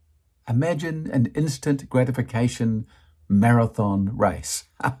Imagine an instant gratification marathon race.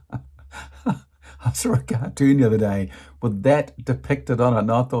 I saw a cartoon the other day with that depicted on it,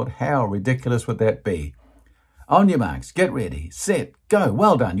 and I thought, how ridiculous would that be? On your marks, get ready, set, go.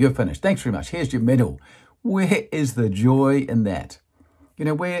 Well done, you're finished. Thanks very much. Here's your medal. Where is the joy in that? You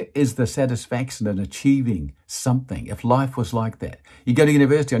know, where is the satisfaction in achieving something if life was like that? You go to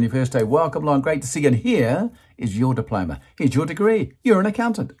university on your first day, welcome along, great to see you, and here is your diploma. Here's your degree. You're an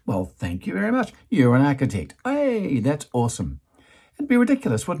accountant. Well, thank you very much. You're an architect. Hey, that's awesome. It'd be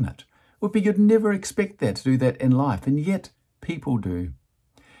ridiculous, wouldn't it? Would be you'd never expect that to do that in life, and yet people do.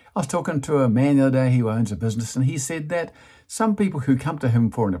 I was talking to a man the other day who owns a business, and he said that some people who come to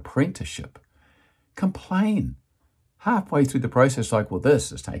him for an apprenticeship complain halfway through the process, like, well,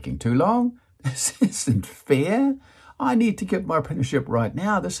 this is taking too long. This isn't fair. I need to get my apprenticeship right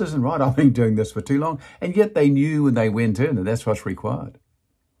now. This isn't right. I've been doing this for too long. And yet they knew when they went in that that's what's required.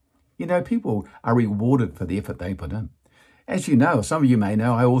 You know, people are rewarded for the effort they put in. As you know, some of you may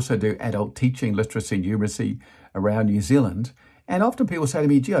know, I also do adult teaching, literacy and numeracy around New Zealand. And often people say to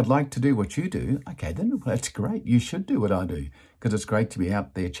me, gee, I'd like to do what you do. Okay, then well, that's great. You should do what I do because it's great to be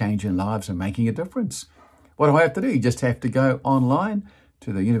out there changing lives and making a difference. What do I have to do? You just have to go online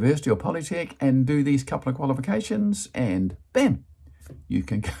to the university or polytech and do these couple of qualifications and bam, you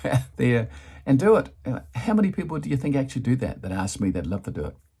can go out there and do it. How many people do you think actually do that ask me they'd love to do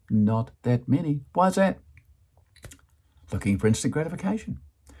it? Not that many. Why is that? Looking for instant gratification.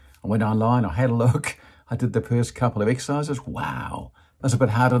 I went online, I had a look, I did the first couple of exercises. Wow, that was a bit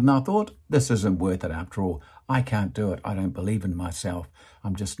harder than I thought. This isn't worth it after all. I can't do it. I don't believe in myself.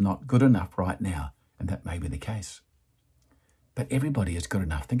 I'm just not good enough right now. And that may be the case. But everybody is good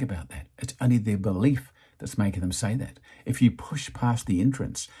enough. Think about that. It's only their belief that's making them say that. If you push past the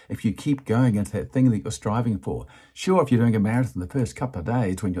entrance, if you keep going into that thing that you're striving for, sure, if you're doing a marathon, the first couple of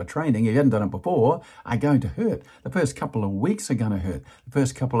days when you're training, you haven't done it before, are going to hurt. The first couple of weeks are going to hurt. The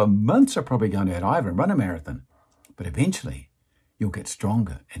first couple of months are probably going to hurt. I haven't run a marathon. But eventually, you'll get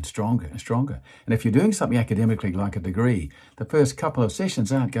stronger and stronger and stronger. And if you're doing something academically like a degree, the first couple of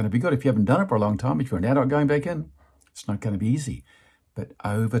sessions aren't going to be good. If you haven't done it for a long time, if you're an adult going back in, it's not going to be easy. But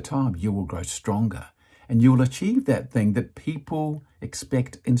over time, you will grow stronger. And you'll achieve that thing that people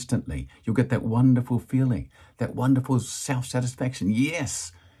expect instantly. You'll get that wonderful feeling, that wonderful self-satisfaction.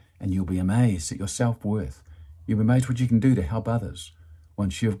 Yes. And you'll be amazed at your self-worth. You'll be amazed what you can do to help others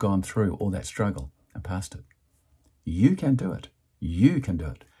once you've gone through all that struggle and past it. You can do it. You can do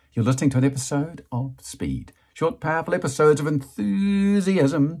it. You're listening to an episode of Speed. Short, powerful episodes of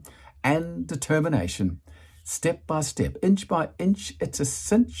enthusiasm and determination. Step by step, inch by inch, it's a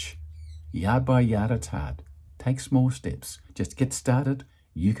cinch. Yard by yard, it's hard. Take small steps. Just get started.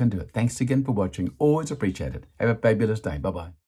 You can do it. Thanks again for watching. Always appreciate it. Have a fabulous day. Bye-bye.